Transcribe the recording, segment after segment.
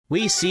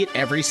We see it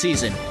every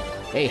season.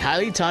 A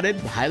highly touted,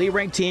 highly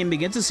ranked team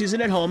begins the season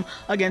at home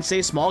against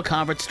a small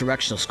conference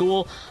directional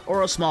school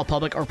or a small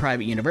public or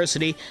private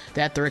university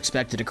that they're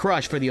expected to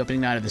crush for the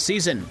opening night of the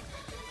season.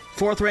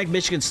 Fourth-ranked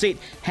Michigan State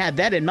had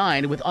that in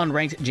mind with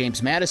unranked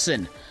James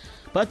Madison.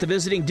 But the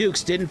visiting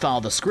Dukes didn't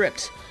follow the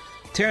script.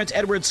 Terrence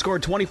Edwards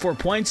scored 24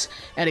 points,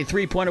 and a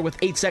three-pointer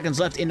with 8 seconds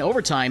left in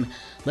overtime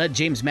led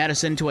James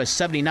Madison to a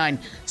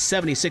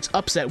 79-76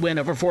 upset win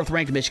over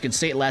fourth-ranked Michigan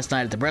State last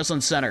night at the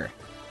Breslin Center.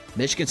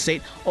 Michigan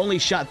State only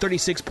shot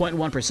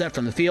 36.1%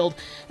 from the field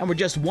and were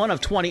just 1 of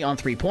 20 on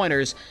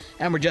three-pointers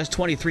and were just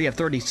 23 of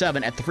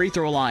 37 at the free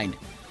throw line.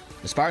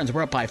 The Spartans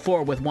were up by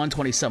 4 with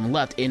 1:27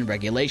 left in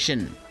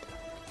regulation.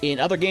 In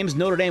other games,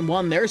 Notre Dame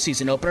won their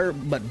season opener,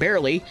 but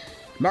barely.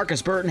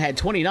 Marcus Burton had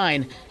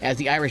 29 as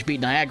the Irish beat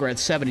Niagara at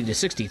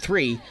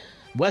 70-63.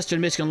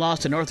 Western Michigan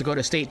lost to North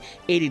Dakota State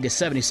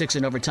 80-76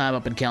 in overtime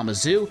up in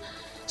Kalamazoo.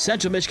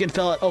 Central Michigan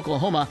fell at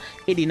Oklahoma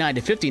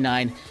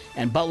 89-59,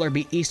 and Butler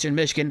beat Eastern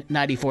Michigan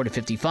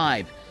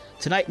 94-55.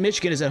 Tonight,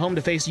 Michigan is at home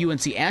to face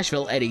UNC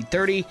Asheville at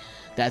 8:30.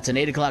 That's an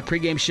 8 o'clock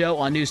pregame show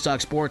on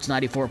Newstalk Sports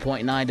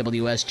 94.9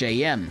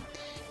 WSJM.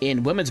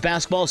 In women's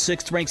basketball,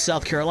 6th-ranked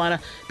South Carolina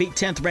beat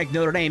 10th-ranked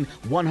Notre Dame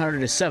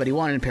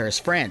 100-71 in Paris,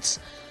 France.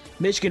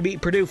 Michigan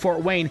beat Purdue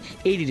Fort Wayne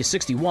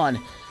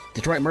 80-61.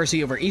 Detroit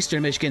Mercy over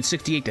Eastern Michigan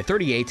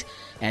 68-38,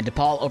 and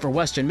DePaul over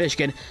Western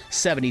Michigan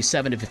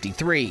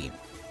 77-53.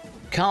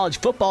 College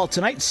football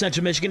tonight,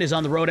 Central Michigan is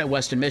on the road at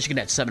Western Michigan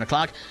at 7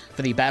 o'clock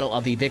for the Battle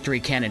of the Victory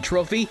Cannon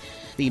Trophy.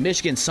 The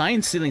Michigan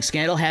sign-stealing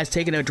scandal has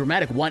taken a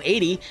dramatic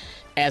 180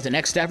 as an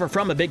ex-staffer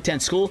from a Big Ten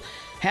school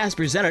has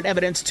presented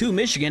evidence to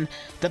Michigan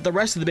that the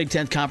rest of the Big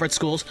Ten Conference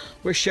schools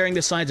were sharing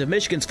the signs of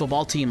Michigan's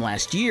football team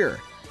last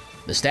year.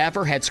 The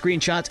staffer had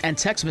screenshots and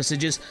text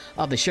messages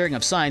of the sharing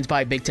of signs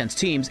by Big Ten's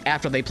teams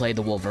after they played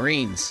the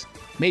Wolverines.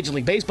 Major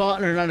League Baseball,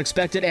 in an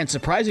unexpected and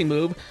surprising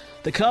move,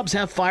 the Cubs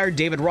have fired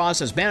David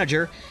Ross as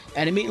manager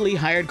and immediately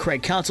hired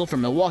Craig Counsell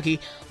from Milwaukee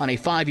on a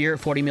 5-year,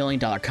 $40 million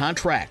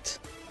contract.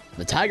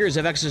 The Tigers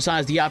have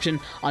exercised the option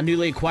on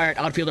newly acquired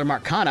outfielder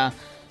Mark Canha.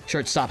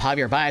 Shortstop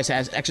Javier Baez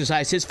has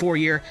exercised his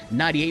 4-year,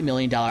 $98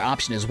 million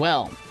option as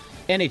well.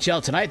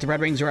 NHL tonight, the Red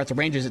Wings are at the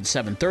Rangers at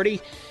 7:30.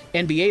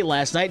 NBA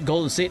last night,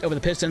 Golden State over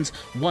the Pistons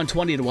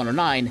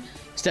 120-109.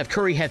 Steph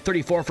Curry had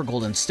 34 for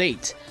Golden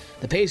State.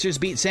 The Pacers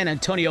beat San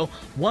Antonio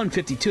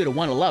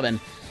 152-111,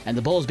 and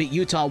the Bulls beat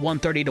Utah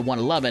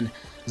 130-111.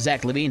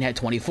 Zach LaVine had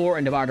 24,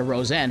 and DeMar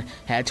DeRozan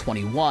had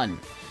 21.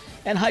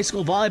 And high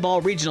school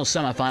volleyball regional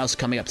semifinals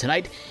coming up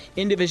tonight.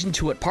 In Division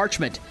II at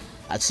Parchment,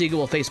 Otsego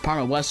will face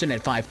Parma Western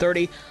at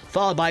 5:30,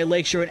 followed by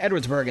Lakeshore and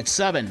Edwardsburg at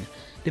 7.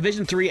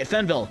 Division III at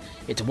Fenville,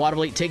 it's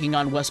Watervliet taking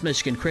on West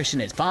Michigan Christian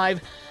at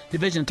 5.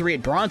 Division III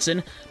at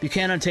Bronson,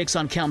 Buchanan takes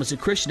on Kalamazoo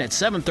Christian at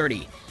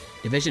 7:30.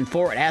 Division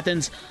IV at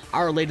Athens,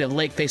 Our Lady of the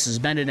Lake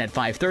faces Mendon at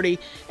 5:30,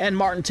 and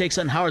Martin takes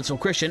on Howardsville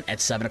Christian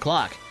at 7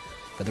 o'clock.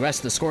 For the rest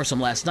of the scores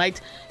from last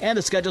night and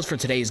the schedules for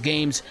today's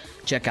games,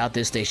 check out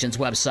this station's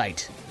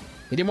website.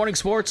 In your morning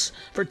sports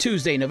for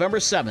Tuesday, November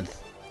 7th,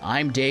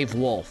 I'm Dave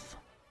Wolf.